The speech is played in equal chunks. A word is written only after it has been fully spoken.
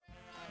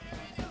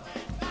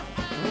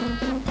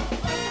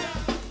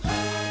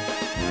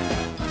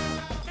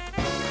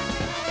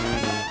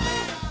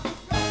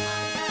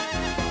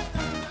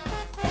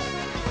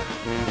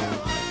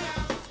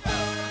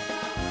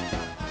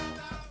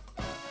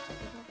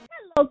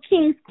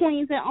Kings,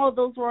 queens, and all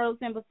those royals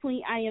in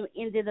between. I am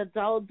Ended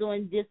Adult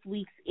doing this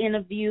week's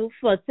interview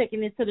for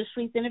Taking It to the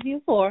Streets interview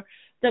for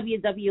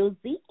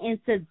WWZ. And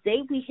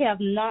today we have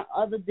none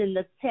other than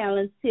the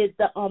talented,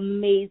 the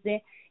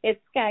amazing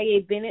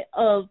Skyye Bennett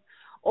of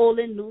Old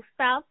and New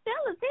Style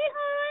Fellas. Hey,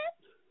 hon.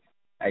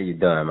 How you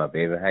doing, my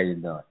baby? How you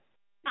doing?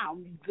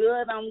 I'm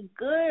good.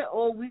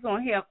 Oh, we're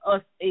going to have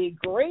us a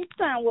great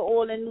time with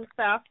Old and New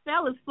Style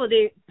Fellas for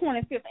the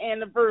 25th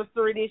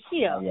anniversary this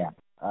year. Yeah.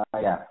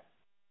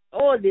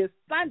 Or this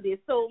Sunday.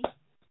 So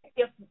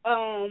if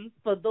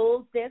for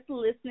those that's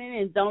listening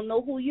and don't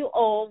know who you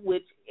are,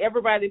 which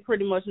everybody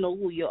pretty much know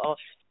who you are,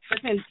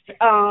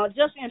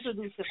 just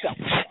introduce yourself.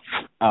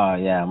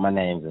 Yeah, my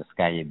name is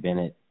Skyye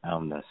Bennett.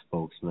 I'm the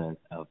spokesman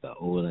of the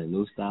Old and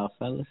New Style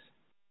Fellas.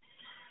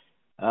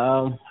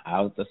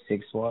 Out the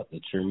 6th Ward,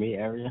 the Treme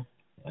area,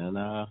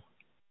 and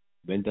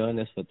been doing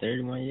this for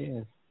 31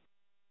 years.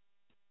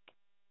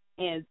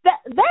 And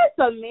that's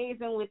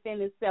amazing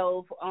within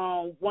itself.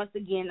 Once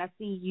again, I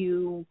see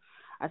you.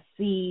 I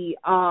see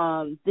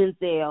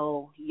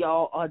Denzel.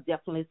 Y'all are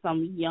definitely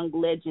some young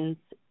legends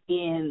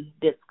in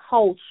this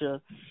culture.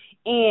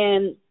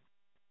 And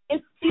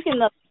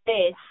speaking of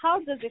that, how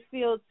does it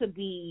feel to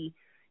be,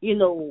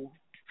 30s,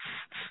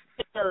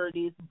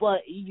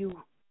 but you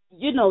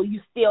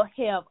still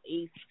have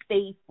a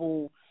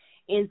staple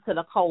into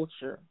the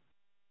culture?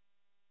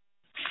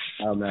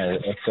 Oh man,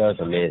 it feels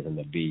amazing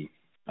to be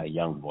a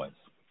young voice.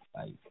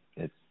 Like,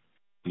 it's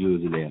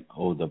usually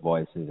older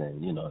voices,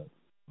 and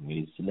when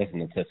you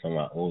listening to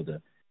someone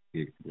older,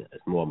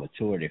 it's more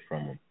maturity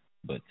from them.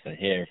 But to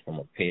hear from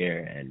a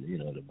peer, and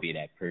to be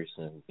that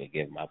person who can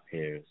give my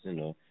peers,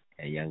 and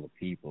younger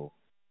people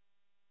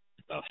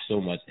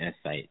so much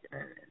insight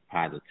and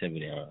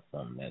positivity on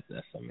something,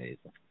 that's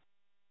amazing.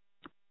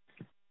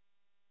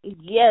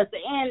 Yes,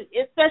 and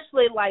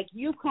especially like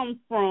you come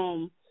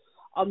from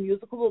a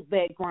musical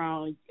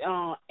background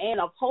and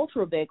a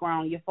cultural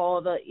background. Your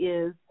father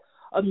is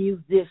a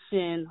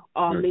musician,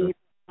 amazing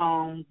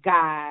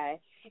guy,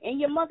 and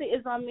your mother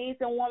is an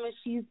amazing woman.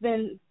 She's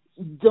been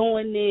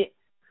doing it,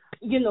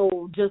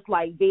 just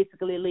like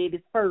basically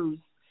ladies first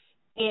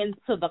into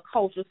the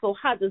culture. So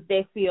how does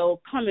that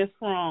feel coming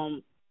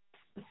from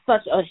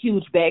such a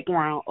huge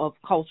background of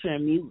culture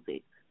and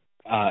music?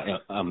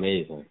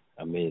 Amazing,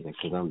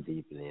 because I'm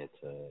deeply into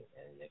it,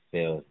 and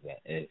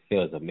it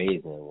feels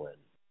amazing when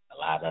a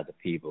lot of other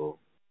people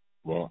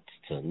want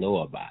to know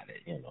about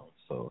it,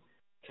 So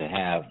to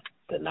have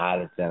the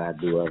knowledge that I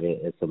do of it,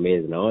 it's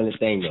amazing. The only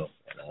thing, though,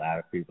 and a lot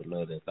of people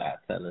know this, I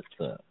tell it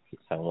to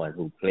someone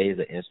who plays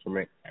an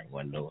instrument,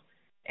 everyone knows,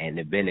 and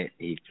the Bennett,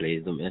 he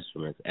plays them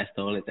instruments. That's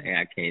the only thing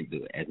I can't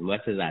do. As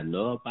much as I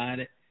know about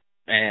it,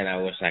 man, I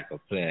wish I could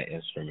play an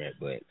instrument,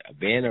 but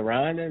being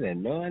around it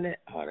and knowing it,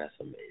 oh, that's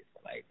amazing.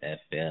 Like that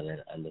feeling,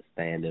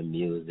 understanding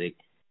music,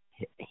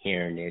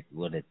 hearing it,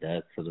 what it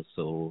does to the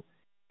soul.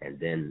 And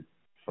then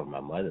for my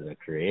mother, the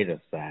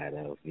creative side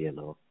of,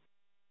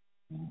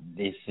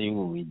 they see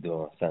what we do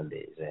on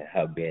Sundays, and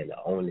her being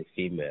the only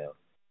female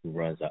who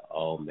runs an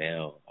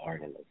all-male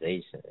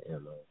organization,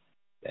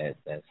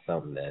 that's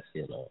something that's,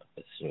 it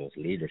shows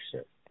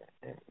leadership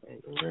and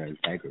real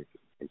integrity.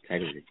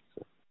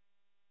 So.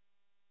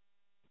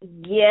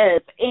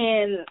 Yes,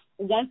 and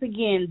once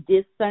again,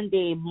 this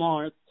Sunday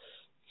marks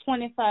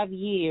 25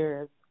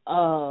 years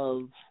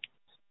of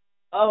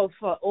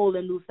Old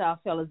and New Style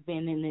Fellas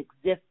being in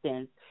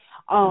existence.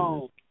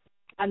 I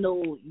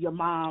know your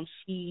mom,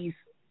 she's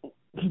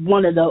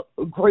one of the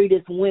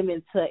greatest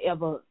women to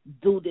ever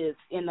do this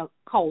in the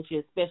culture,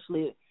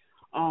 especially,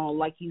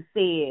 like you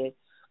said,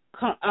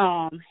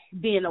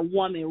 being a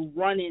woman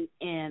running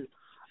in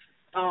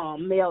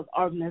male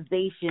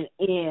organization.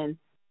 And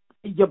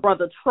your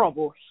brother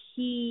Trouble,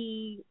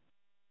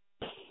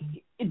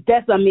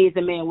 that's an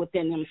amazing man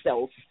within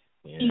himself.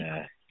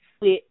 Yeah.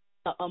 With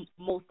the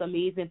most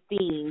amazing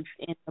themes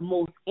and the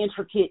most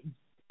intricate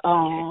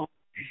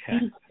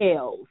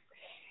details.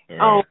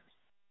 Yeah.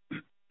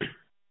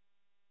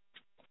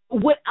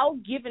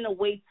 Without giving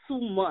away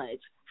too much,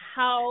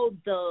 how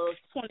does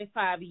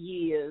 25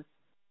 years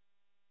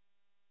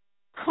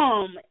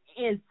come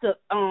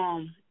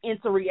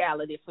into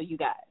reality for you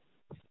guys?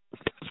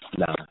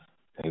 Nah,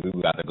 we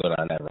got to go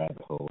down that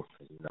rabbit hole,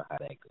 because you know how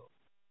that goes.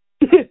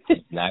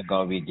 It's not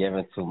going to be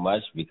given too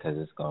much, because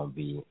it's going to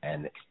be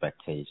an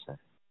expectation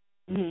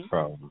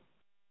from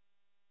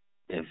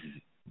as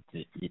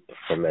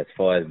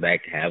far as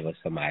back however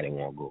somebody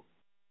want to go,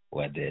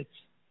 whether it's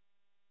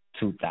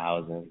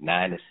 2000,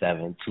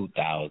 97,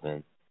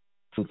 2000,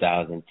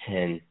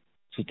 2010,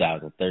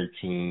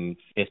 2013,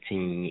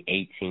 15,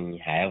 18,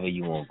 however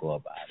you want to go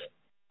about it.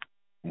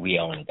 We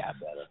only got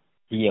better.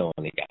 He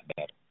only got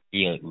better.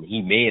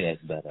 He made us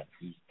better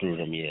through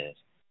them years.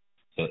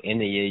 So in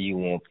the year you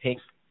won't pick,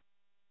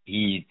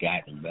 he's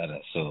gotten better.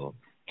 So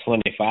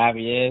 25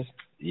 years,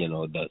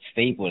 the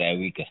staple that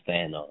we could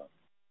stand on,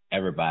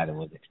 everybody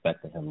was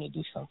expecting him to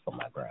do something for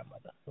my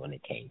grandmother when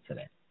it came to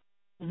that.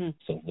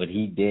 So what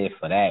he did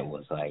for that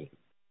was like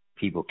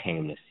people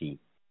came to see.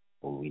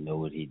 Well, we know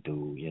what he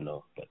do,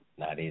 but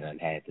Now they done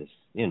had this,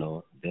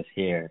 this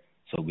here,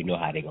 so we know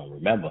how they gonna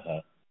remember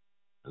her.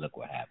 Look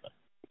what happened.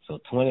 So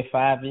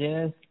 25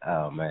 years,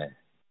 oh man.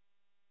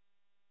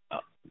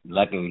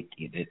 Luckily,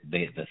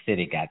 the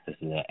city got this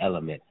little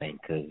element thing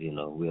because,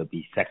 we'll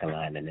be second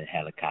line in the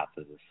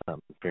helicopters or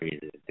something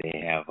crazy. They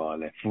have all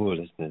that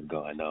foolishness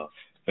going on.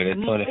 But it's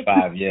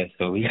 25 years,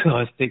 so we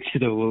going to stick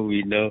to what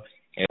we know.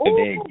 And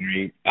they're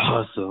great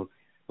also.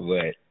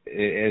 But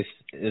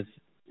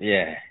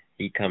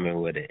he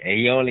coming with it. And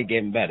he only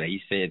getting better.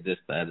 He said this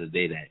the other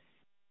day that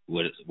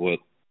what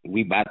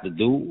we about to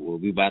do,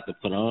 what we about to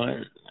put on,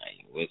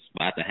 like what's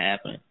about to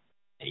happen,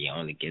 and he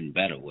only getting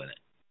better with it.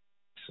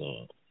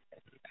 So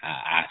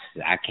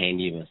I can't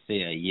even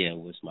say a year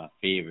was my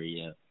favorite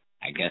year.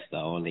 I guess the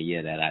only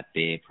year that I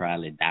did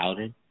probably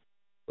doubting,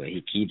 but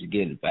he keeps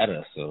getting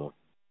better. So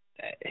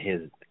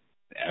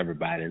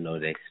everybody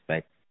knows they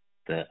expect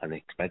the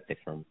unexpected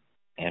from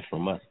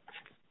us.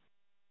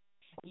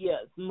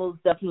 Yes,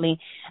 most definitely.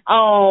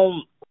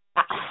 I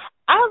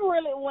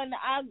really, when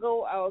I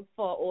go out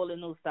for all the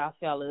new South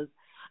fellas,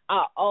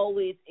 I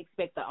always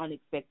expect the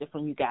unexpected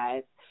from you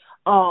guys.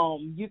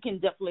 You can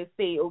definitely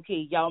say,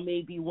 okay, y'all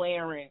may be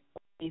wearing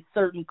a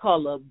certain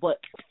color, but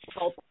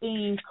your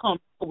theme comes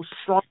so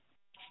strong.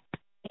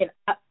 And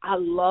I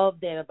love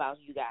that about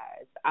you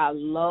guys. I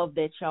love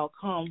that y'all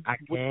come. I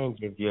can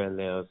give you a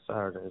little,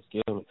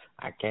 excuse me.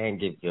 I can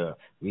give you,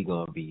 we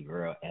going to be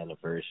real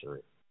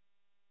anniversary.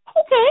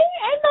 Okay,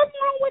 ain't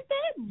nothing wrong with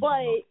that,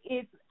 but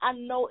I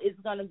know it's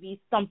going to be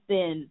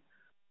something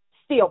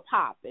still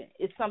popping.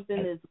 It's something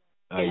that's...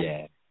 Oh,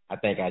 yeah. I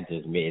think I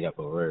just made up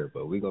a word,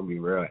 but we're going to be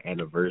real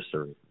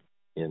anniversary,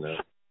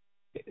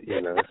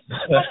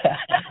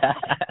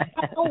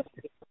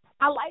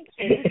 I like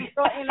it. It's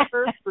your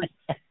anniversary.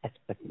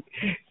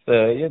 So,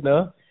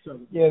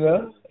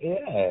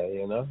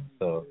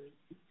 so.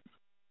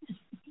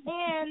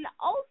 And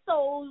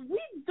also, we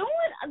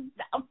doing,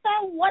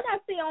 from what I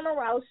see on the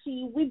route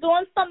sheet, we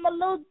doing something a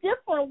little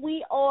different.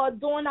 We are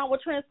doing our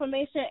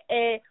transformation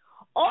at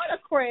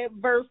Autocrat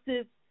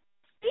versus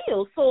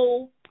Steel.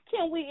 So,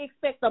 can we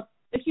expect a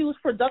huge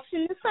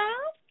production this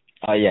time?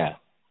 Oh, yeah.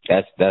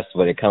 That's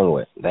what it comes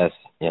with. That's,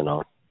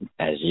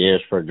 as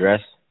years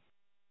progress,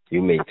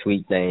 you may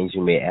tweak things,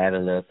 you may add a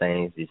little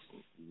things. It's,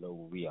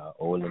 we are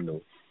old and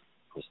new.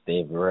 We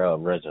stay real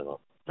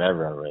original,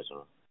 very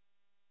original.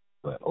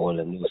 But old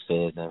and new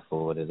says and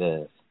for what it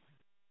is.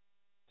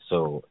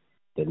 So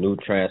the new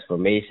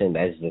transformation,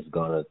 that's just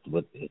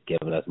it's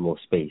giving us more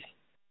space.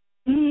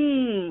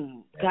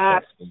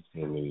 God. Space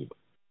we need.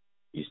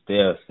 You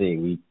still see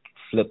we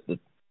flip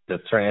the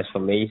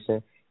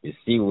transformation. You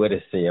see what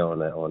it say on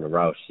the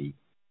route sheet.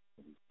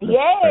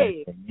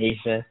 Yay!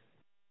 Transformation,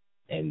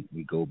 and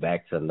we go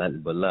back to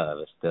nothing but love.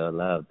 It's still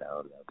love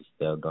down there. We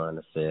still going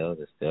to sales.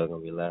 It's still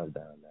gonna be love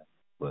down there.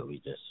 But we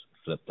just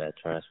flip that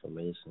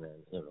transformation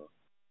and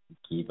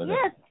keep it.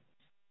 Yes.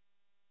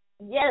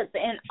 Yes,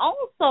 and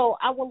also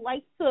I would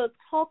like to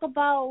talk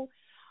about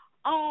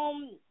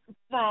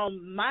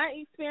from my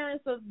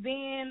experience of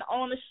being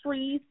on the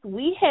streets,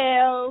 we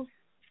have,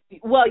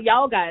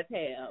 y'all guys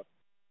have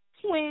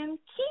twin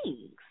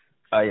kings.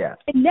 Oh yeah.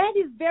 And that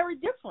is very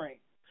different.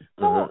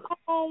 So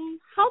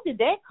how did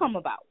that come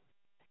about?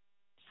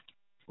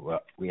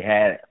 Well, we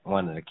had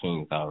one of the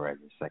kings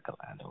already second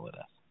line with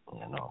us.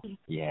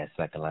 He had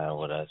second line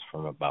with us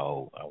from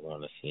about, I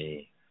want to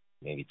say,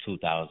 maybe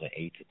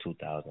 2008 to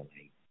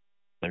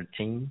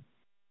 2013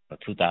 or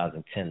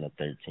 2010 to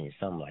 13,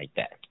 something like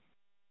that.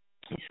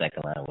 He's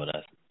second line with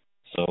us.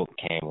 So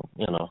came,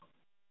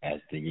 as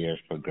the years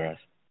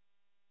progressed,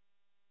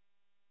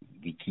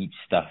 we keep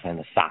stuff in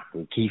the sock.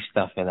 We keep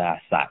stuff in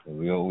our sock.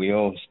 We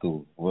old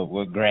school.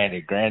 We're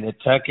granny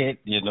tuck it,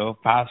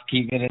 pops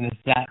keep it in the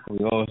sock.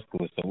 We old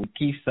school, so we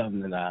keep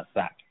something in our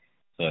sock.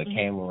 So it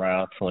came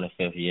around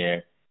 25th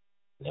year,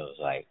 and it was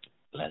like,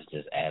 let's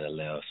just add a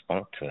little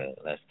spunk to it.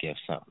 Let's give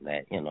something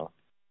that,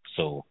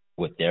 So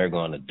what they're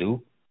going to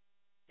do,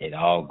 it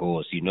all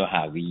goes,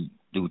 how we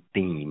do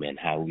theme and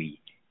how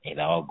it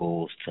all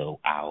goes to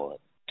our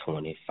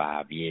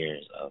 25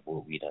 years of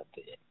what we done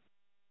did.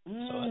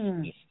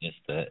 So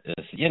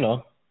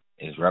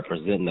it's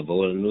representing the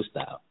old and new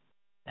style.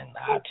 And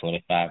our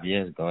 25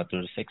 years going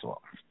through the sixth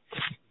wall.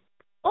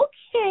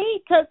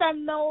 Okay, because I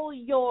know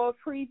your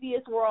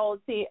previous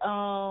royalty,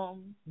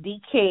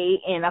 DK,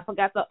 and I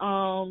forgot the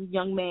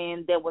young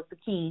man that was the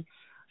king.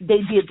 They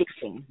did this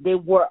thing. They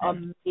were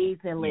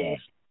amazing.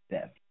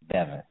 Yeah,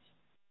 Devin.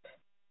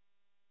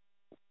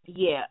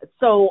 Yeah,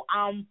 so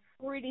I'm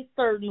pretty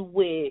certain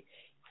with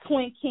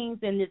Twin Kings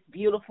and this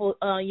beautiful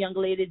young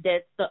lady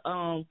that's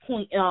the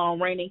queen,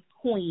 reigning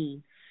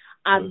queen,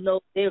 I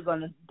know they're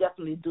gonna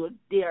definitely do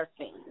their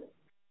thing.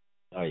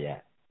 Oh yeah,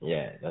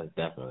 that's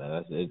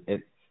definitely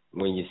it.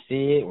 When you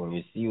see it, when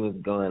you see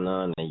what's going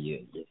on, and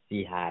you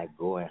see how it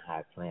go and how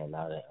it playing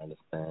out and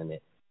understand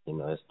it,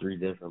 it's three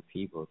different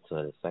people to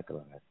the second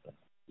line stuff.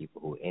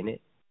 People who in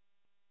it,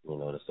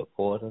 the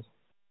supporters,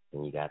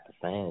 and you got the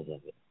fans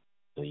of it.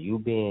 So you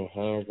being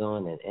hands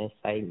on and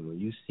insight, when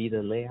you see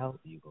the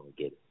layout, you're gonna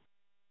get it.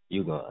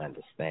 you're going to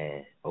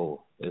understand,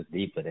 oh, it's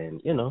deeper than,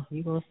 you're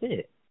going to see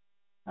it.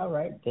 All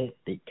right,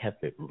 they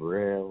kept it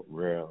real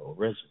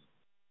original.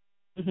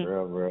 Mm-hmm.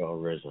 Real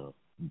original,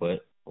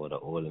 but with an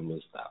old and new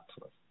style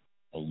twist.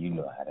 And you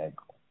know how that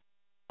goes.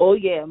 Oh,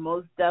 yeah,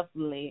 most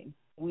definitely.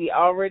 We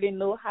already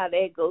know how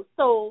that goes.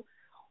 So,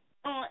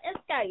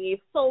 Escaye,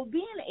 so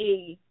being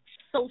a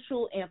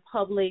social and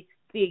public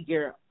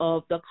figure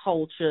of the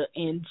culture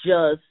and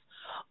just,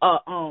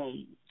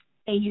 and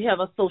you have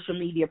a social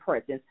media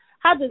presence,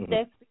 how does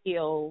that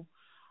feel,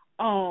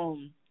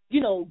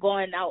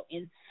 going out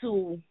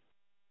into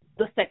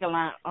the second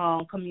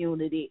line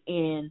community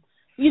and,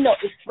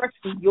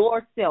 expressing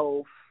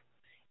yourself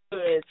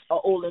as an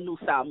old and new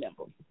style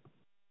member?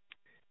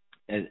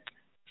 And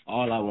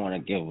all I want to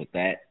give with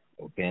that,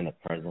 with being a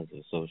presence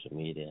of social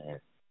media and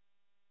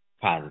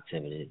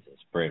positivity, is to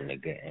spreading a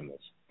good image.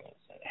 So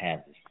have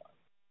this fun.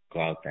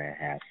 Go out there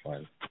and have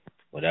fun,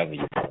 whatever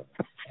you do.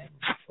 And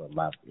for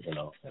my,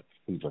 if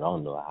people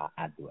don't know,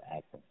 I do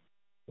acting.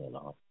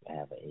 I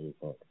have an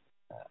agent.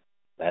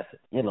 That's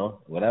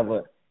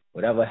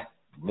whatever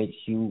makes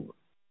you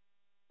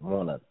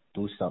want to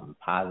do something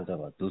positive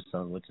or do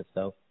something with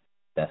yourself.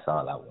 That's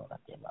all I want to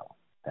give out.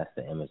 That's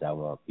the image I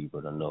want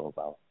people to know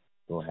about.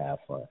 Go have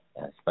fun,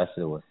 and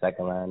especially with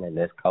second line in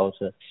this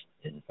culture,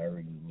 it's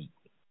very unique.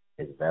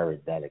 It's very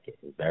delicate.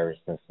 It's very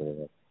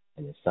sensitive,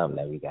 and it's something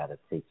that we gotta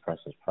take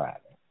precious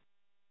pride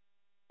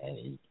in.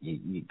 And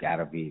you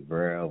gotta be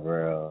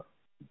real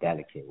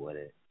delicate with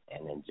it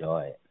and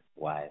enjoy it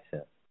while it's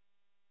here.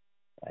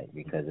 Like,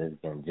 because there's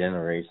been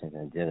generations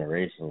and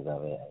generations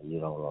of it, and you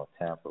don't want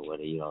to tamper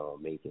with it. You don't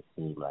want to make it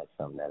seem like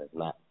something that it's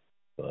not.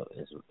 So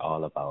it's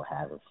all about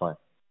having fun.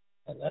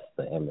 And that's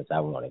the image I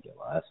want to give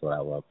out. That's what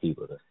I want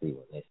people to see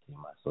when they see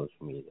my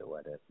social media,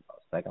 whether it's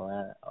about second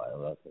line or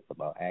whether it's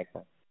about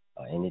acting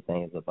or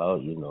anything it's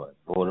about, it's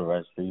voter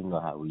registry,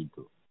 how we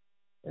do.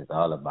 It's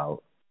all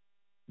about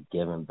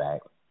giving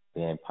back,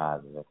 being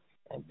positive,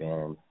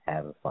 and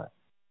having fun.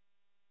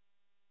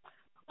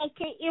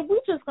 Okay, and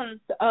we're just going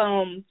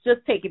to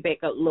just take it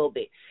back a little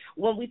bit.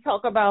 When we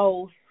talk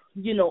about,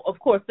 of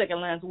course, second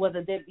lines,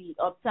 whether that be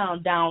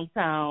uptown,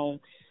 downtown,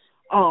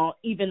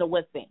 even the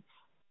West End,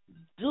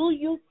 do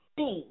you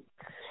think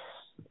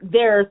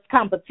there's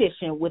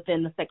competition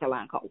within the second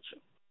line culture?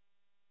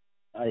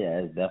 Oh, yeah,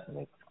 it's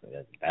definitely.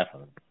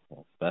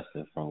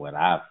 Especially from what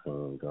I've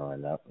seen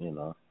growing up, it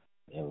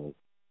was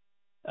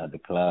the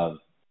clubs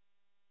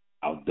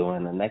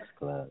outdoing the next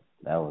club.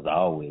 That was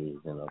always,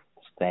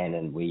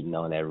 standing, waiting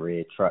on that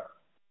red truck,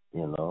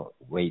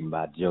 waiting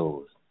by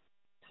Joe's,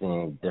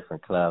 seeing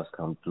different clubs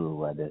come through,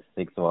 whether it's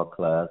 6-hour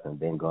clubs and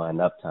then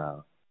going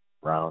uptown,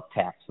 round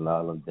taps and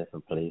all them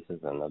different places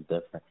and the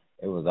different.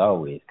 It was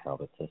always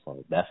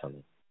competition,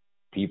 definitely.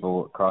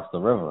 People across the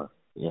river,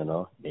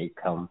 they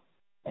come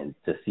and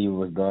to see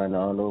what's going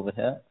on over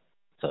here.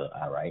 So,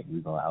 all right,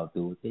 we're going to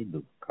outdo what they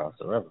do across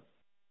the river.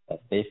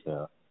 That's they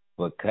feel.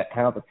 But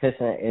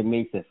competition, it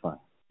makes it fun.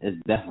 It's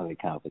definitely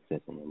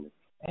competition in it,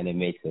 and it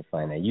makes it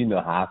fun. And you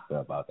know how I feel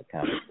about the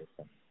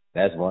competition.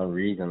 That's one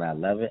reason I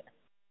love it,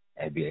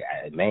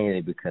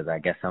 mainly because I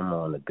guess I'm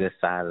on the good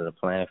side of the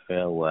playing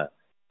field where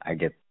I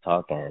get to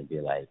talk and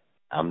be like,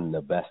 I'm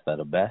the best of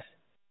the best.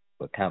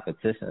 But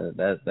competition,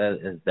 that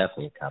is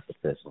definitely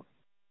competition.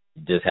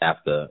 You just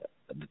have to,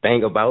 the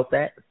thing about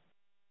that,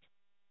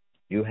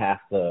 you have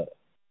to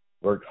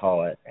work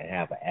hard and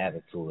have an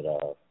attitude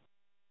of,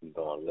 you're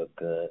going to look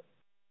good,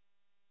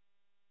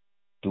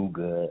 do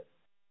good,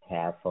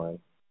 have fun.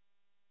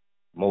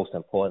 Most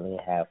importantly,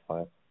 have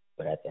fun.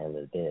 But at the end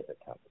of the day, it's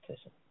a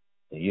competition.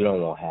 So you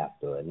don't want to have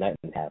to do it.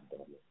 Nothing have to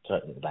do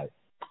it. Like,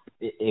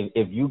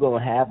 if you're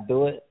going to have to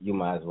do it, you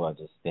might as well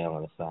just stand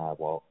on the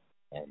sidewalk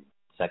and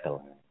second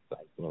line.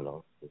 Like,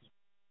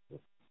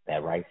 it's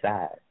that right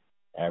side.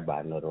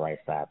 Everybody know the right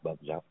side buck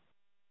jump.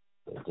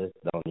 So just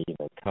don't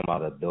even come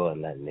out the door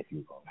and nothing if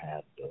you're going to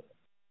have to do it.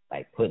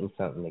 Like putting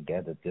something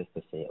together just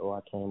to say, oh,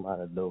 I came out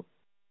the door.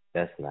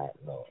 That's not,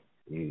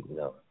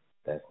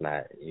 that's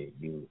not,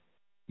 you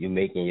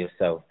making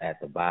yourself at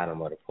the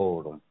bottom of the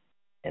podium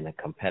and the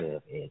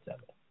competitive edge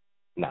of it.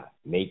 Not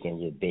making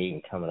your day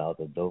and coming out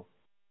the door.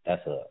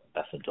 That's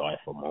a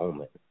joyful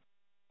moment.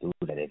 Do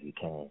that if you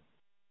can.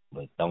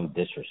 But don't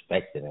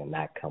disrespect it and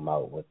not come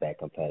out with that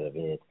competitive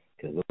edge.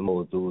 Because them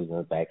old dudes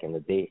back in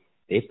the day,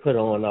 they put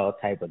on all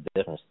type of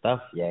different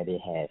stuff. Yeah, they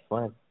had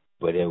fun,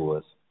 but it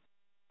was,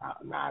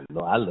 I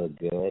know I look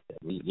good.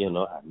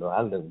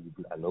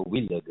 I know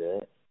we look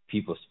good.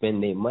 People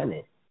spend their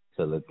money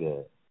to look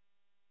good.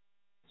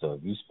 So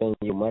if you spend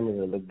your money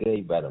to look good,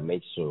 you better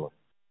make sure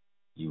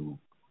you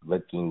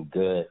looking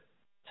good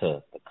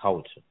to the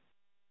culture.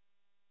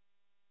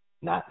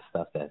 Not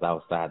stuff that's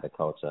outside the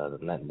culture,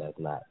 nothing that's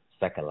not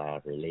second line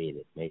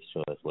related. Make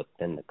sure it's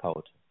within the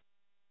culture.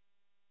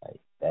 Like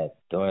that,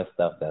 doing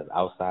stuff that's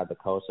outside the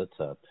culture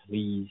to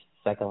please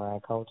second line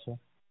culture,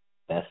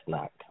 that's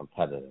not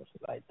competitive.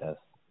 Like that's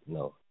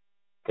no.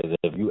 Because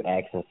if you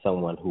asking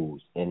someone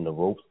who's in the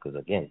ropes, because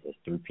again, there's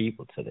 3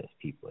 people to this: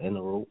 people in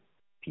the rope,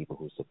 people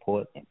who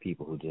support, and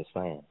people who just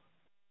fans.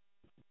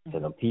 So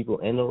the people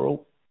in the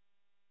rope,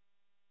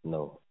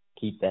 No,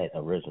 keep that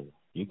original.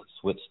 You can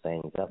switch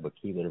things up, but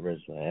keep it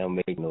original. It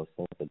don't make no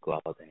sense to go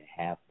out there and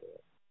have to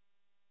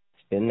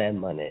spend that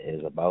money.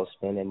 It's about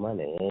spending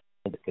money.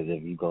 Because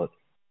if you go,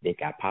 they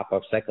got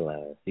pop-up second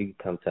lines. You can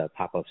come to a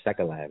pop-up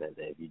second line, and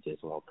if you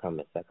just won't come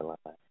to second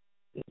line,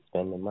 just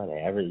spend the money.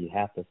 You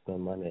have to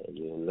spend money.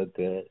 You look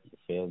good, you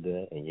feel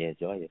good, and you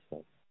enjoy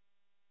yourself.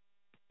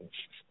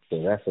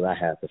 So that's what I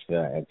have to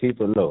feel. And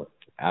people know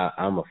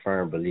I'm a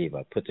firm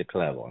believer. Put your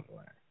club on the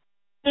line.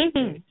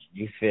 Mm-hmm. If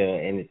you feel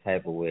any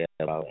type of way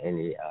about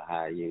any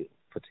how you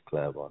put your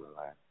club on the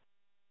line,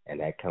 and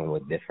that come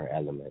with different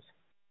elements.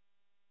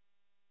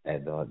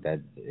 It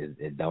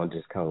don't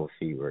just come with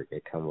fee work.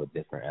 It come with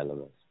different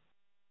elements.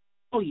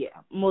 Oh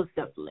yeah, most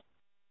definitely.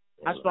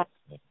 I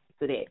strongly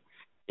to that.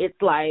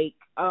 It's like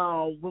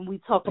when we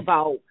talk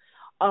about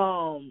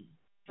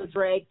the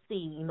drag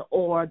scene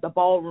or the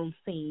ballroom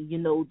scene, you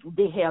know,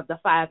 they have the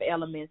 5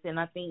 elements, and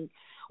I think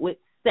with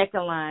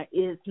second line,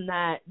 it's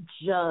not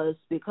just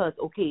because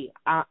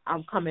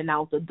I'm coming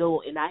out the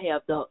door and I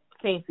have the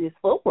fanciest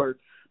footwork.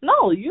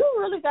 No, you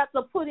really got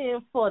to put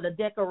in for the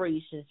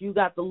decorations. You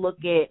got to look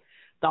at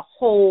the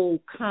whole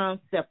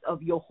concept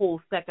of your whole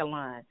second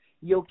line,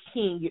 your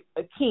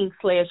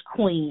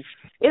king/queen.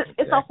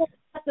 It's a whole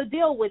lot to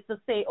deal with to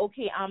say,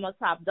 okay, I'm a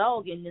top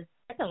dog in this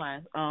second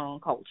line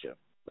culture.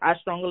 I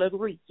strongly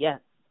agree.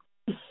 Yes.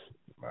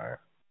 Right.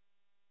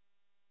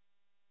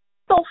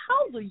 So,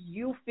 how do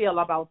you feel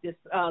about this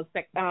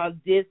second line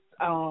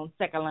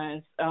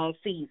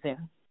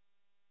season?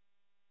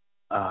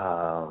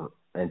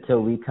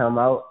 Until we come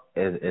out,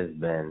 it's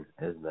been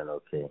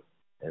okay.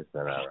 It's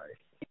been all right.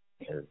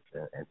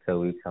 Until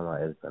we come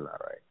out, it's been all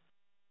right.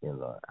 You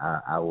know,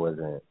 I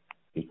wasn't,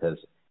 because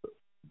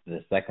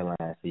the second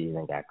line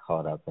season got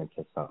caught up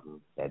into something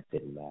that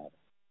didn't matter,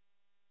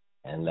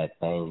 and let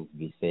things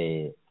be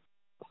said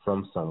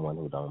from someone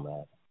who don't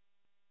matter.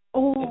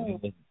 Oh.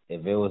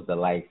 If it was the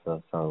likes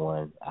of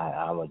someone,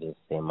 I would just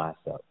say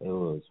myself. It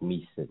was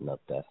me sitting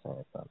up there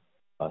saying something,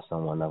 or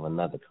someone of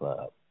another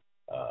club,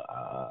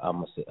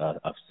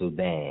 of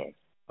Sudan,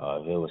 or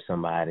if it was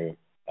somebody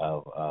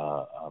of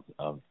our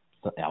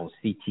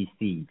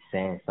CTC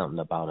saying something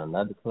about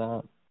another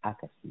club, I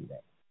could see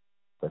that.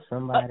 But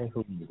somebody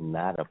who's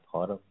not a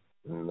part of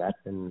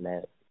nothing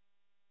that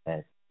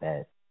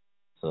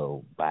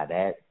so by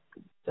that,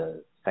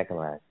 the second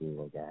line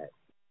season got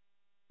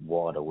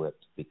water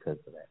whipped because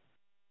of that.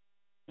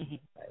 Mm-hmm.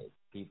 Like,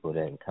 people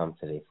didn't come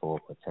to their full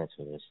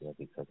potential this year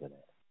because of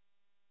that.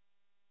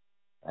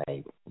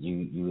 Like,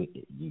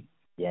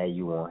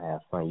 you won't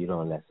have fun. You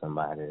don't let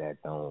somebody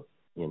that don't,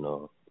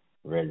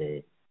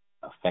 really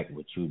affect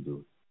what you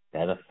do.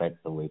 That affects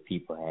the way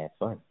people have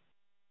fun.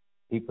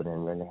 People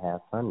didn't really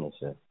have fun this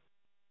year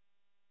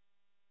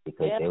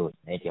because they was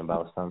thinking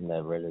about something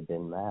that really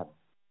didn't matter.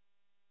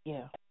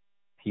 Yeah.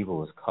 People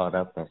was caught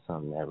up in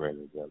something that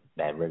really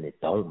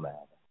don't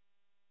matter.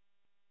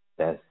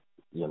 That's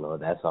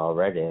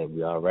already,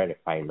 we already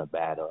fighting a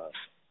battle of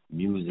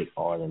music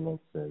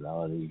ornaments and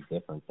all these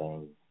different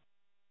things.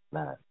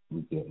 Now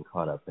we getting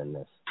caught up in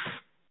this.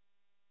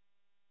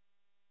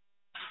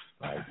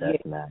 Like,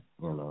 that's not,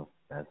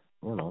 that's,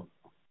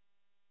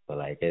 but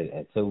like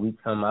until we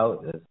come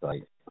out, it's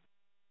like,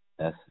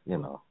 that's,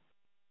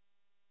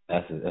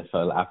 I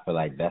feel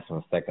like that's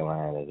when second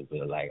line is a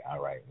bit like,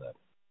 all right, look,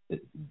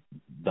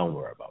 don't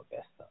worry about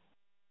that stuff.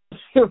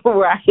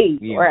 Right. We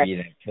be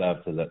that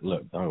club to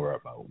look, don't worry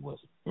about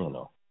what's,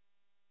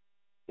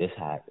 this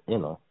hot,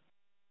 don't,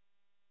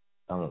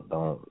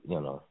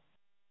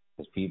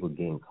 because people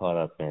getting caught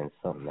up in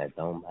something that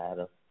don't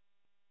matter,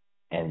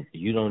 and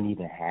you don't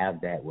even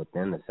have that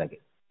within the second.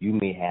 You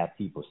may have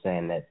people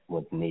saying that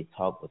when they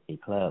talk with their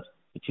clubs,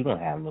 but you don't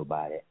have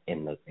nobody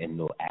in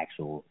no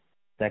actual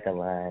second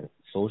line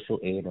social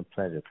aid and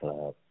pleasure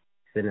club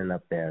sitting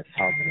up there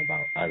talking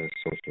about other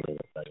social aid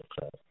and pleasure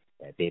clubs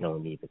that they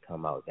don't need to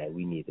come out, that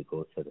we need to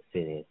go to the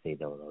city and say they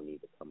don't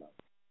need to come out.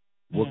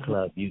 What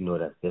club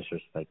that's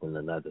disrespecting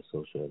another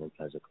social aid and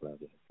pleasure club?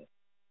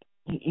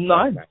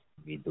 None.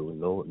 We do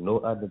no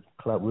other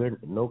club. We're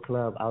no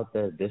club out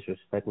there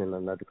disrespecting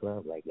another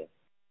club like that.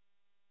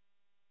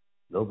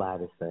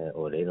 Nobody's saying,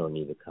 "Oh, they don't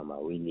need to come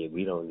out. We need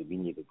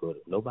to go."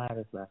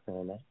 Nobody's not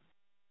saying that.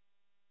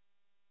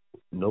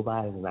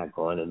 Nobody's not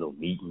going to no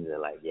meetings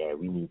and like, yeah,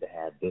 we need to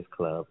have this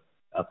club,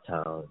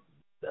 Uptown,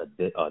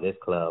 or this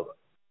club,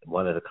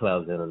 one of the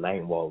clubs in the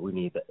night walk. We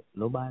need to.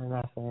 Nobody's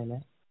not saying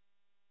that.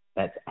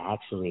 That's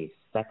actually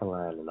second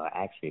line and are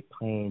actually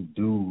paying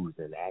dues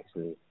and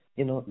actually,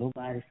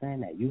 nobody's saying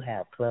that. You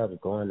have clubs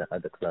going to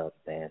other clubs,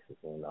 dances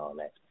and all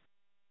that.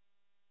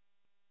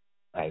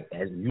 Like,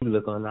 as you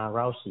look on our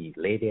route sheet,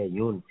 Lady at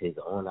Unity's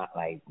on our,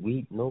 like,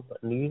 you don't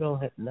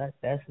have,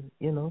 that's,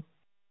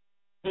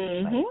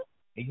 Mm-hmm. Like,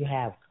 you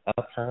have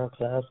uptown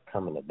clubs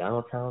coming to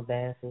downtown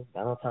dances,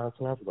 downtown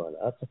clubs going to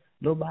uptown.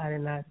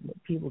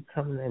 People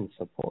coming in and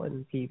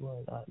supporting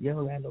people. You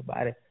don't have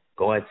nobody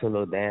going to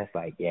no dance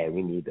like, yeah,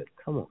 we need to,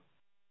 come on.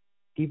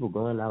 People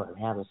going out and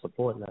having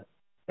support.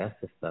 That's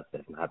the stuff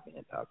that's not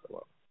being talked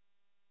about.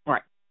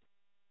 Right.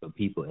 So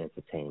people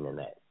entertaining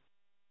that.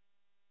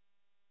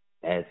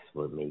 that's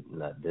what made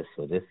not this.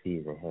 So this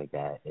season had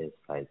got, it's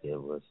like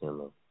it was,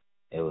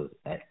 it was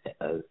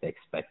a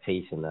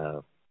expectation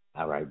of,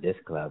 all right, this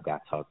club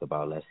got talked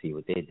about. Let's see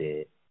what they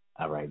did.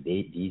 All right,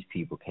 these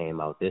people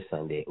came out this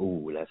Sunday.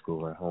 Ooh, let's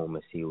go run home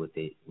and see what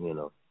they,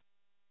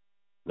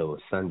 No,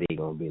 Sunday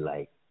gonna be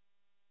like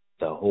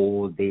the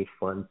whole day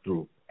fun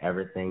through.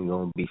 Everything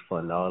gonna be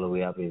fun all the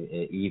way up,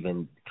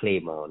 even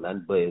Claiborne.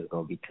 Nothing but it's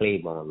gonna be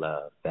Claiborne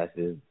love. That's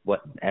just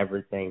what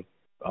everything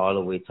all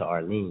the way to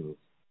Orleans.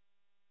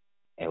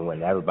 And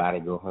when everybody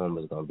go home,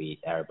 it's gonna be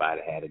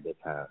everybody had a good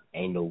time.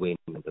 Ain't no way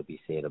nothing to be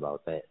said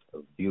about that. A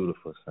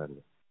beautiful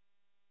Sunday.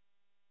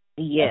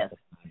 Yes.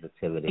 That's the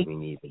positivity we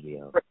need to be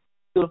on.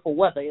 Beautiful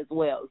weather as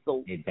well.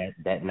 So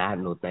that not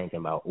no thinking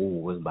about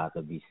what's about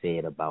to be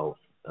said about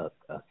a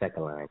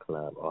second line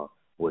club or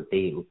what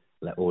they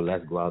like. Oh,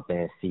 let's go out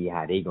there and see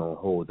how they gonna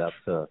hold up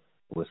to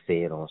what's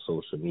said on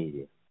social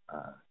media.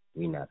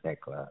 We not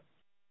that club,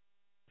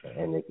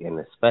 and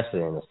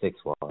especially in the six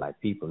wall, like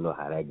people know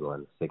how that go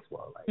in the six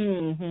wall. Like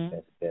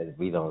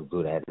we don't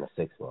do that in the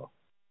six wall.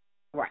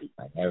 Right.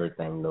 Like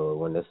everything know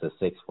when it's a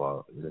six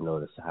wall, you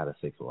know how the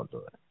six wall do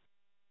it.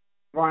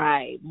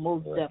 Right.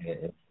 Most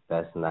definitely.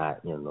 That's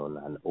not,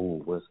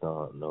 what's going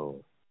on?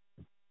 No,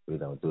 we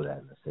don't do that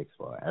in the six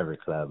wall. Every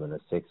club in the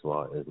six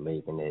wall is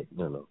making it,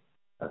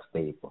 a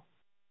staple.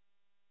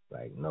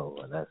 Like,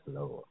 we're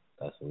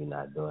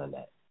not doing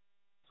that.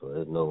 So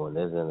there's no one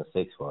that's in the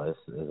six wall. It's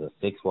a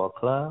six wall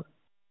club,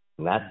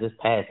 not just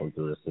passing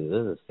through the city. This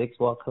is a six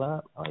wall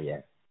club. Oh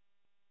yeah.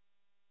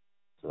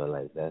 So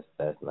like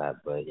that's not.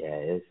 But yeah,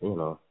 it's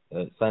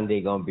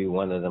Sunday gonna be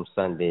one of them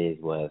Sundays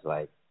where it's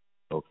like,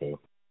 okay.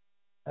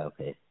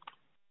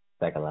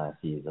 Second line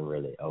season,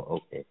 really.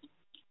 Oh, okay.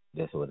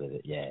 That's what it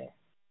is. Yeah,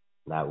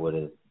 not what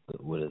has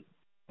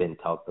been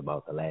talked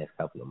about the last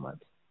couple of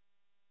months,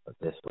 but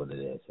that's what it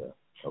is. So,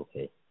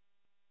 okay,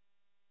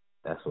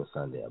 that's what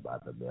Sunday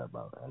about to be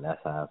about, and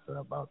that's how I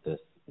feel about this.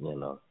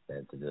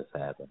 That just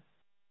happened.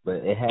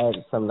 But it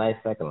had some nice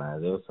second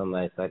lines. There was some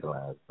nice second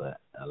lines, but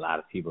a lot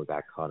of people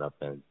got caught up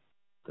in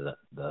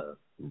the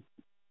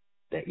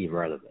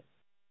irrelevant.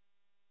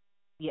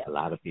 Yeah. A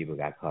lot of people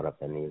got caught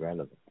up in the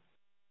irrelevant.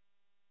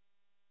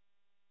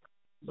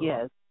 So,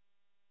 yes.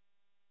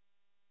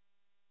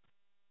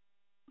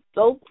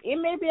 So it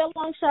may be a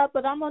long shot,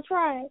 but I'm gonna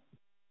try it.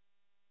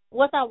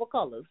 What's our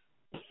colors?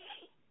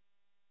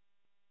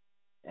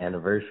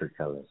 Anniversary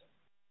colors.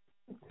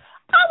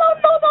 I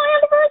don't know my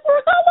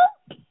anniversary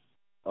color.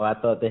 Oh, I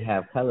thought they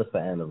have colors for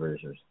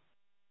anniversaries.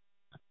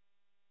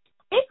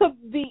 It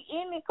could be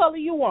any color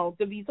you want,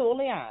 to be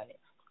totally honest.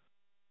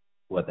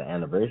 What, the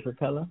anniversary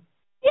color?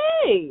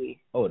 Yay!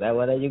 Oh,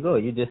 there you go.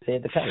 You just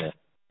said the color.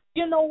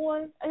 You know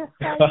what?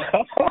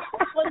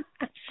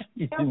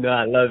 You know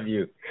I love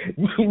you.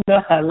 You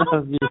know I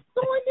love you. I'm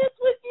doing this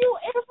with you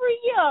every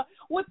year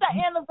with the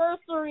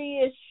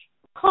anniversary-ish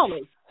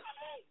colors.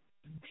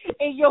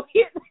 And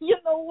you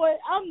know what?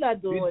 I'm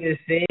not doing it. You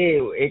just said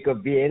it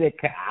could be any.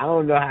 I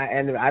don't know how.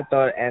 I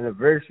thought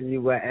anniversary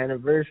were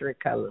anniversary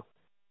colors.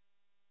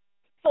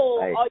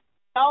 So are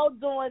y'all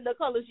doing the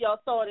colors y'all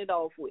started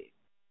off with?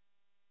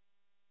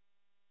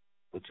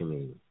 What you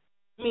mean?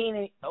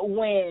 Meaning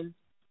when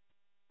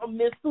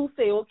Miss Sue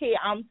say, okay,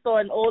 I'm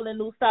starting Old and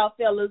New South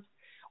fellas,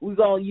 we're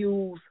going to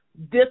use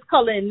this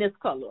color and this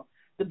color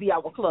to be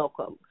our club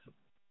colors.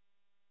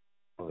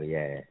 Oh,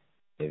 yeah.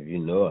 If you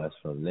know us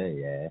from there,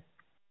 yeah.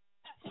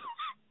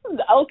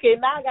 Okay,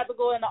 now I got to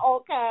go in the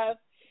archives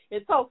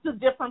and talk to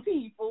different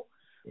people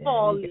for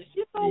all this.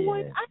 You know what?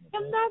 I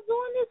am not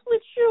doing this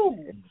with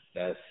you.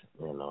 That's,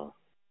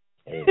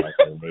 hey, that's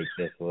what makes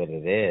this what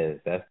it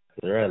is. That's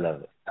the thrill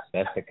of it.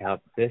 That's the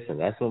competition.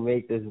 That's what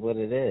makes this what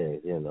it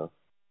is,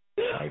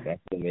 Like,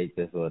 that's what makes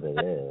this what it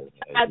is.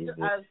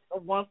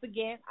 Once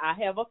again, I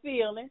have a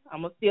feeling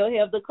I'm going to still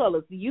have the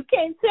colors. You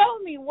can't tell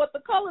me what the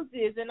colors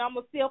is, and I'm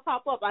going to still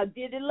pop up. I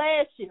did it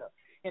last year,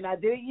 and I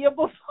did it year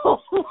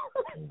before.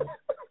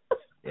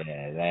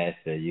 Yeah, last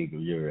year,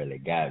 you really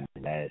got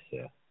me last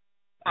year.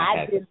 I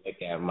had to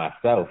look at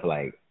myself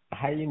like,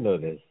 how you know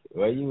this?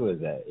 Where you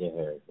was at? You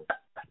heard me.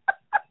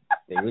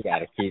 See, we got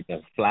to keep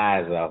the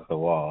flies off the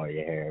wall,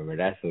 you heard me?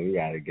 That's what we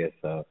got to get,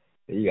 so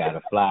you got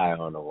a fly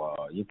on the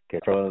wall. You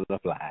controlling the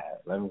fly.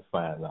 Let me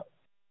find out.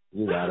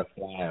 You got a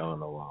fly on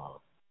the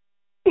wall.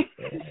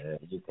 Yeah,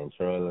 you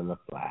controlling the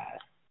fly.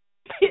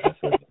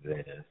 That's what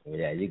it is.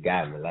 Yeah, you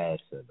got me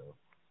last year, though.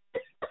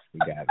 You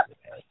got me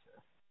last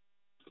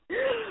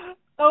year.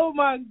 Oh,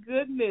 my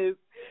goodness.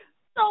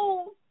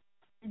 So,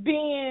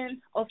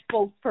 being a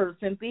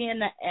spokesperson,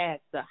 being an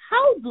actor,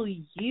 how do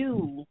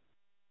you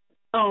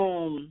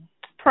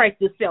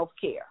practice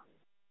self-care?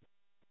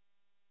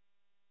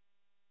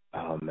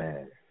 Oh,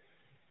 man.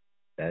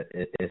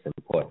 It's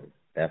important.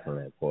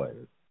 Definitely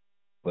important.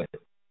 But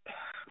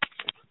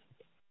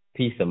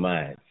peace of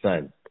mind,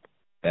 son.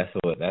 That's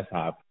how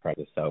I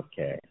practice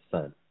self-care,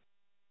 son.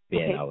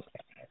 Being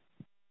outside.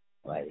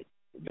 Like,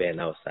 being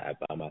outside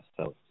by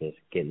myself, just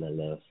getting a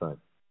little sun.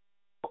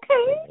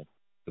 Okay.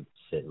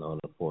 Sitting on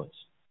the porch,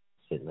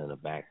 sitting in the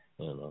back,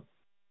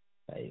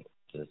 like,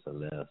 just a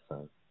little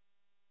sun.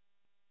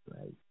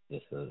 Like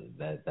just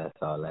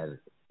that's all that is.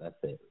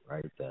 That's it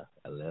right there.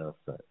 A little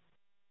sun.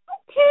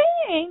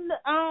 Okay,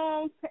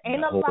 And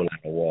ain't a a whole lot.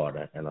 lot of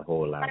water. And a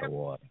whole lot of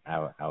water. I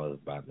was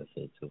about to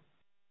say too.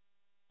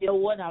 You know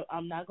what?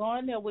 I'm not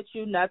going there with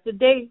you. Not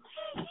today.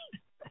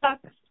 not,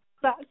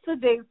 not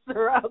today,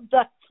 sir. I'm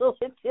not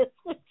doing this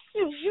with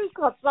you. You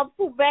got something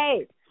too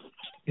bad.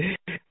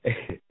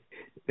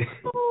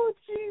 Oh,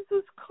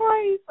 Jesus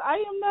Christ. I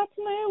am not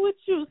playing with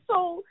you.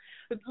 So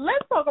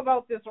let's talk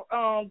about this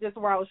this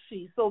route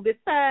sheet. So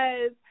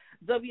besides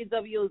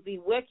WWZ,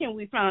 where can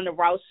we find the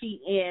route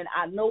sheet in?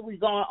 I know we're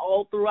going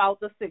all throughout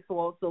the six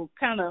world, so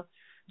kind of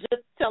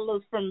just tell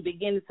us from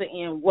beginning to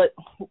end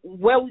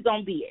where we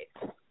gonna be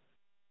at.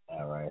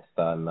 All right,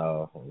 starting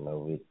off,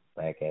 we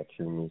back at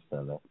Treme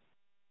Center,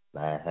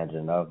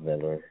 900 North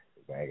Villere,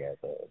 back at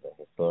the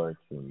historic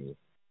Treme.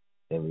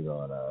 Then we're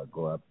gonna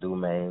go up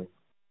Dumaine,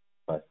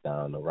 bust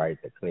down the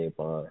right to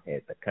Claiborne,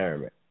 head to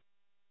Kermit.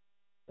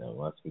 And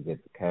once we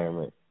get to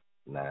Kermit,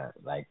 now,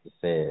 like you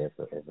said,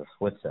 it's a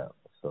switch up.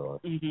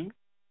 So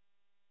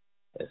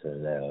it's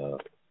a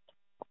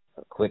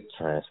quick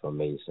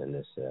transformation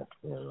this year,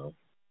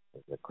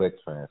 It's a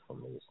quick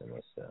transformation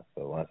this year.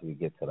 So once we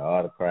get to the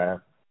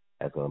Autocrat,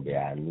 that's going to be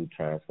our new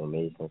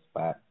transformation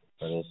spot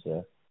for this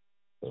year.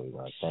 So we're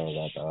going to change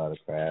out the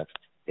Autocrat,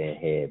 then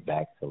head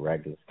back to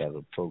regular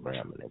scheduled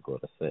programming and go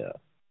to sale.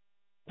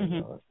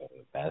 So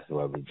that's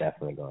where we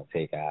definitely going to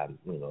take our,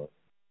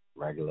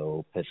 regular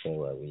old picture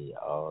where we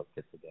all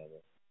get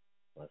together.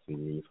 Once we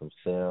leave from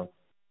sale,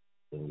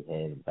 then we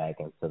head back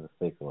into the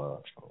sixth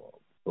world.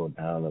 Go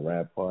down the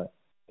Rampart,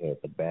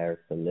 head to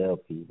Barracks to Little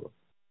People.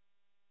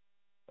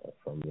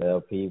 From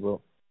Little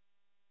People,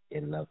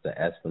 getting up to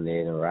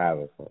Esplanade and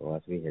Robertson.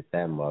 Once we hit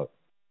that mark,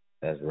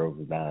 that's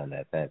ropes down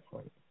at that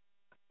point.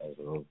 That's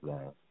ropes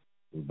down.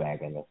 We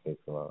back in the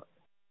sixth world.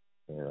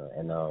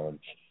 And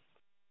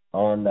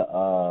on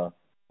the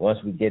once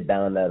we get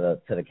down to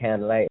the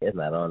Candlelight, it's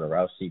not on the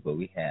route sheet, but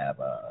we have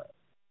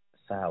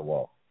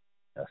sidewalk.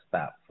 A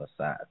stop for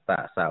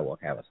sidewalk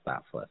have a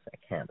stop for us at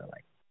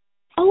Candlelight.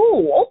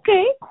 Oh,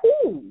 okay,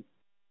 cool.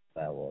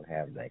 Sidewalk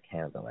have that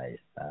Candlelight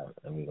stop,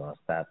 and we're gonna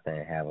stop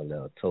there and have a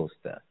little toast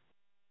there.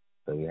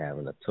 So we're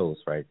having a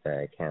toast right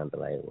there at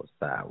Candlelight with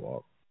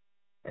sidewalk,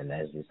 and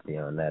as you see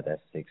on that,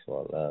 that's 6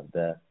 for love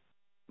there.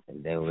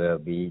 And then we'll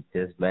be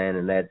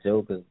disbanding that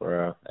Jokers,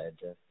 bro, at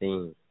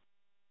Justine.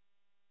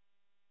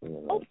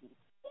 Going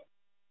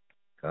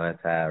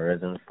to our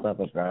original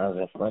supper grounds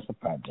and front of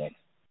projects.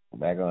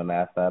 Back on the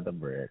outside the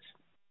bridge.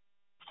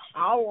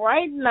 All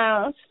right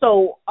now.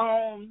 So,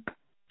 other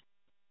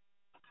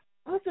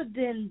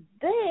than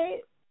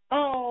that,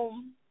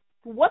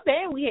 what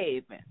band we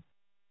having?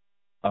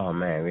 Oh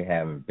man, we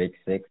having Big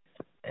Six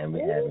and we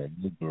having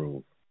New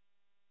Groove.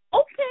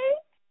 Okay.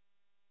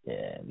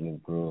 Yeah, New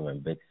Groove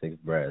and Big Six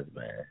Brothers,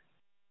 man.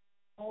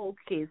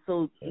 Okay,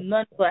 so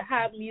none but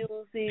hot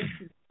music,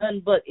 none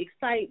but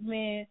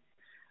excitement.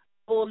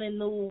 Old and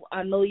new.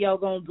 I know y'all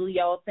gonna do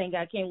y'all thing.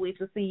 I can't wait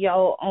to see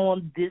y'all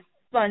on this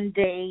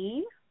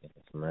Sunday. Yes,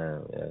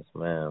 ma'am. Yes,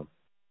 ma'am.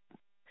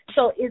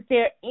 So, is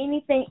there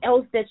anything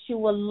else that you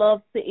would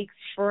love to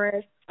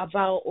express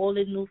about all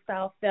the new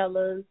South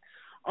fellas,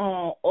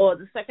 or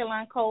the second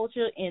line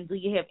culture? And do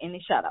you have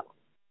any shout outs?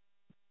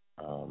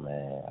 Oh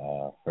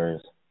man.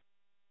 First,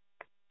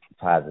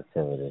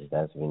 positivity.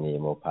 We need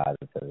more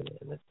positivity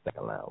in the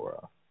second line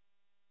world.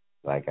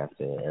 Like I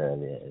said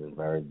earlier, it's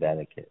very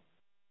delicate.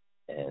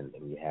 And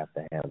we have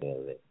to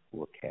handle it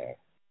with care.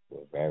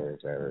 With very,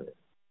 very,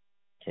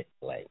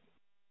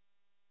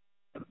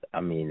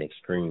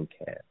 extreme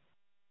care.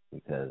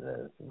 Because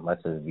as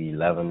much as we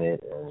loving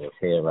it and it's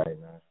here right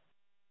now,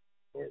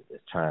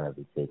 it's trying to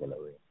be taken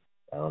away.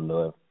 I don't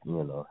know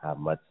if, how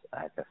much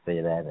I can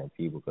say that and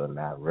people could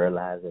not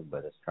realize it,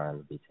 but it's trying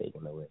to be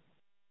taken away.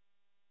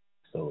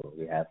 So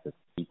we have to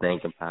keep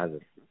thinking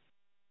positive.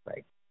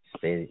 Like,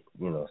 stay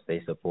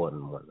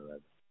supporting one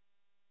another.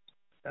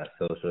 Our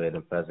social ed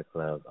and pleasure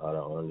clubs are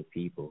the only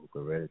people who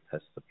can really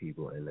touch the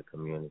people in the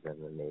communities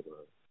and the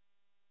neighborhoods.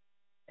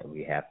 And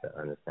we have to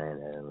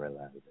understand that and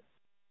realize it.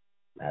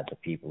 Not the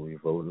people we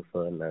voting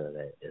for, none of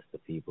that. It's the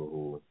people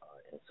who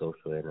are in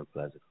social ed and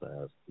pleasure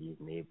clubs, these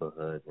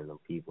neighborhoods and the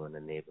people in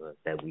the neighborhoods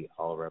that we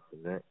all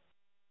represent.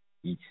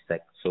 Each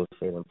social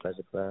ed and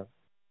pleasure club,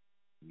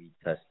 we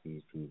touch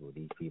these people.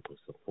 These people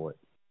support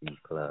these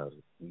clubs.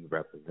 We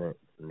represent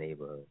the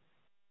neighborhood.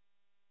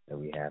 And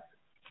we have to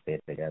stay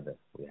together.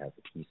 We have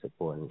to keep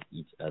supporting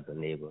each other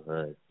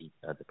neighborhoods, each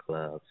other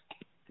clubs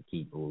to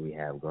keep what we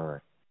have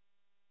going.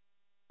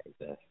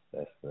 Like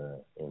that's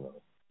the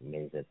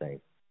major thing.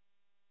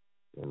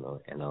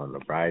 And on the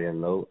brighter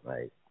note,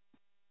 like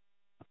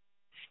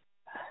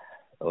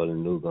old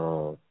and new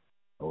gone,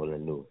 old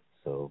and new.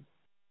 So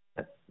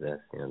that's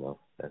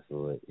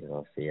what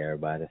see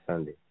everybody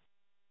Sunday.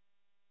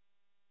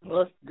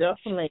 Well,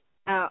 definitely.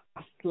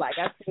 Like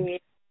I said,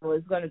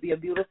 it's going to be a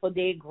beautiful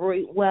day,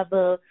 great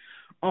weather.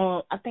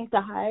 I think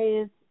the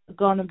high is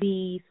going to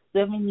be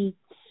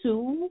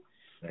 72.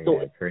 I So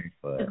pray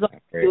for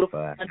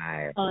a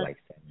high of like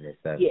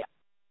 77. Yeah.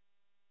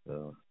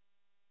 So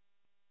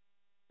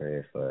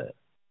Pray for it.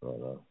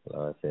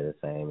 Lord say the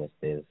same and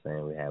stay the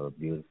same. We have a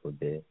beautiful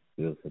day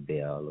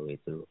all the way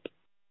through.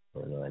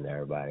 And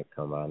everybody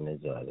come out and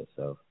enjoy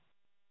themselves.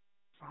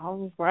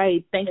 All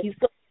right. Thank you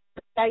so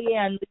much,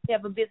 Diane. If you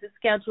have a busy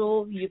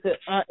schedule, you could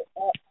and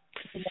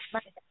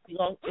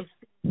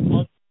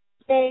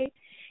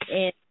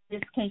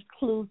this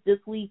concludes this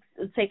week's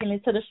Taking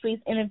It to the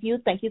Streets interview.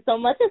 Thank you so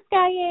much,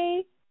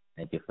 Eskaye.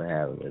 Thank you for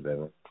having me,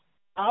 baby.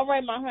 All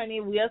right, my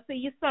honey. We'll see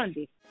you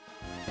Sunday.